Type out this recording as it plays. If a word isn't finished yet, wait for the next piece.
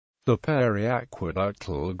The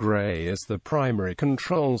periaqueductal gray is the primary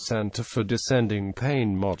control center for descending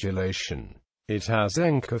pain modulation. It has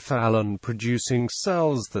enkephalin-producing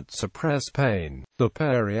cells that suppress pain. The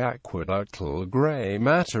periaqueductal gray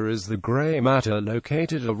matter is the gray matter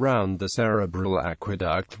located around the cerebral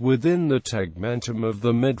aqueduct within the tegmentum of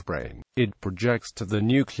the midbrain. It projects to the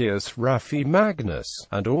nucleus raphe magnus,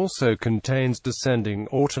 and also contains descending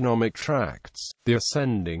autonomic tracts. The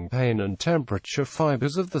ascending pain and temperature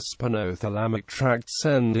fibers of the spinothalamic tract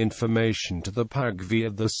send information to the PAG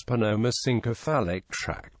via the spinomysencephalic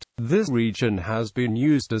tract. This region has been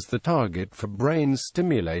used as the target for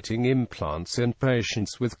brain-stimulating implants in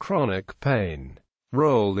patients with chronic pain.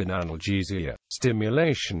 Role in analgesia.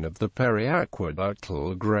 Stimulation of the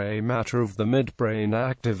periaqueductal gray matter of the midbrain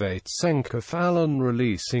activates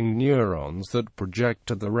enkephalin-releasing neurons that project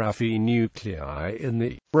to the raphe nuclei in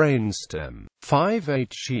the brainstem.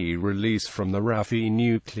 5-HE release from the raphe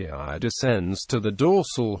nuclei descends to the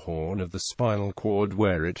dorsal horn of the spinal cord,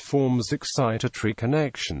 where it forms excitatory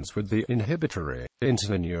connections with the inhibitory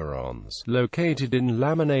interneurons located in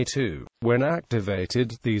lamina 2. When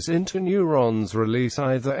activated, these interneurons release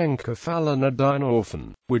either enkephalin or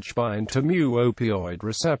dynorphin, which bind to mu-opioid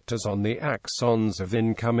receptors on the axons of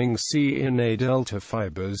incoming CNA delta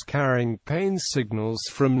fibers carrying pain signals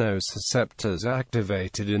from nociceptors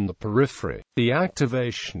activated in the periphery. The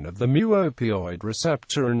activation of the mu-opioid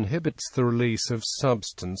receptor inhibits the release of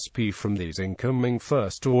substance P from these incoming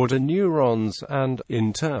first-order neurons and,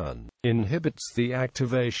 in turn, inhibits the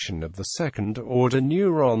activation of the second-order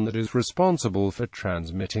neuron that is responsible for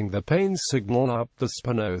transmitting the pain signal up the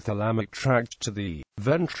spinothalamic tract to the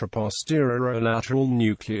ventroposterolateral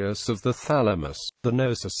nucleus of the thalamus. The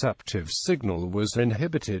nociceptive signal was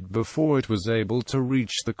inhibited before it was able to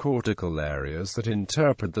reach the cortical areas that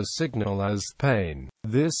interpret the signal as pain.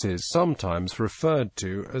 This is sometimes referred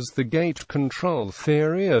to as the gate control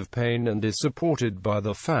theory of pain and is supported by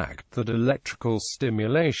the fact that electrical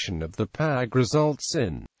stimulation of the PAG results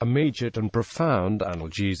in immediate and profound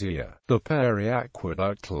analgesia. The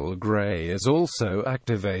periaqueductal gray is also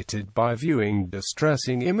activated by viewing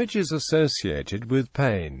distressing images associated with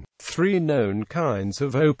pain. 3 known kinds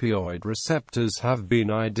of opioid receptors have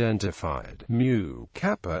been identified: mu,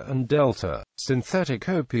 kappa and delta. Synthetic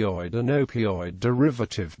opioid and opioid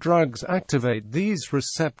derivative drugs activate these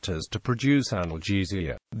receptors to produce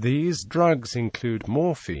analgesia. These drugs include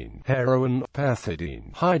morphine, heroin,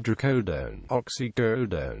 pethidine, hydrocodone,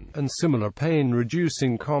 oxycodone, and similar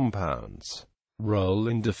pain-reducing compounds. Role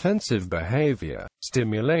in defensive behavior.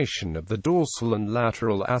 Stimulation of the dorsal and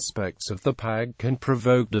lateral aspects of the PAG can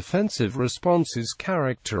provoke defensive responses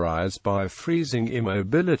characterized by freezing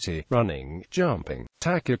immobility, running, jumping,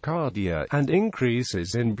 tachycardia, and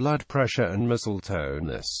increases in blood pressure and muscle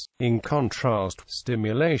tonus. In contrast,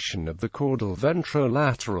 stimulation of the caudal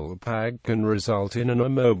ventrolateral PAG can result in an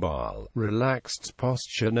immobile, relaxed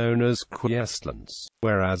posture known as quiescence,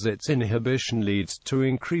 whereas its inhibition leads to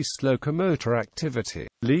increased locomotor activity.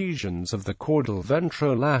 Lesions of the caudal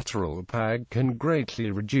ventrolateral PAG can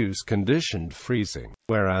greatly reduce conditioned freezing,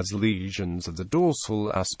 whereas lesions of the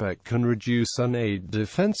dorsal aspect can reduce and aid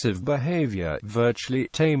defensive behavior, virtually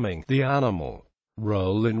taming the animal.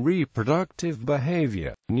 Role in reproductive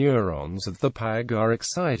behavior. Neurons of the PAG are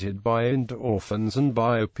excited by endorphins and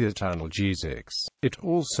by opiate analgesics. It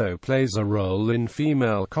also plays a role in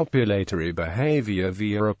female copulatory behavior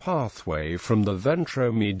via a pathway from the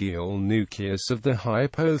ventromedial nucleus of the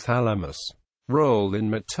hypothalamus. Role in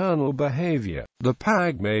maternal behavior. The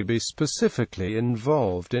PAG may be specifically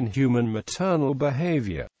involved in human maternal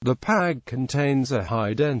behavior. The PAG contains a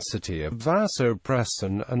high density of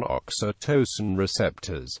vasopressin and oxytocin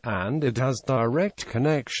receptors, and it has direct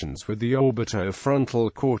connections with the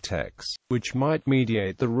orbitofrontal cortex, which might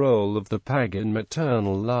mediate the role of the PAG in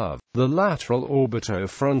maternal love. The lateral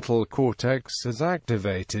orbitofrontal cortex is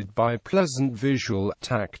activated by pleasant visual,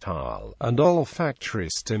 tactile, and olfactory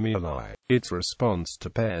stimuli. Its response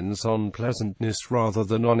depends on pleasantness rather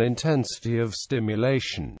than on intensity of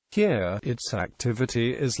stimulation. Here, its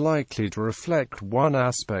activity is likely to reflect one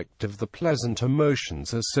aspect of the pleasant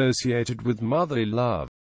emotions associated with motherly love.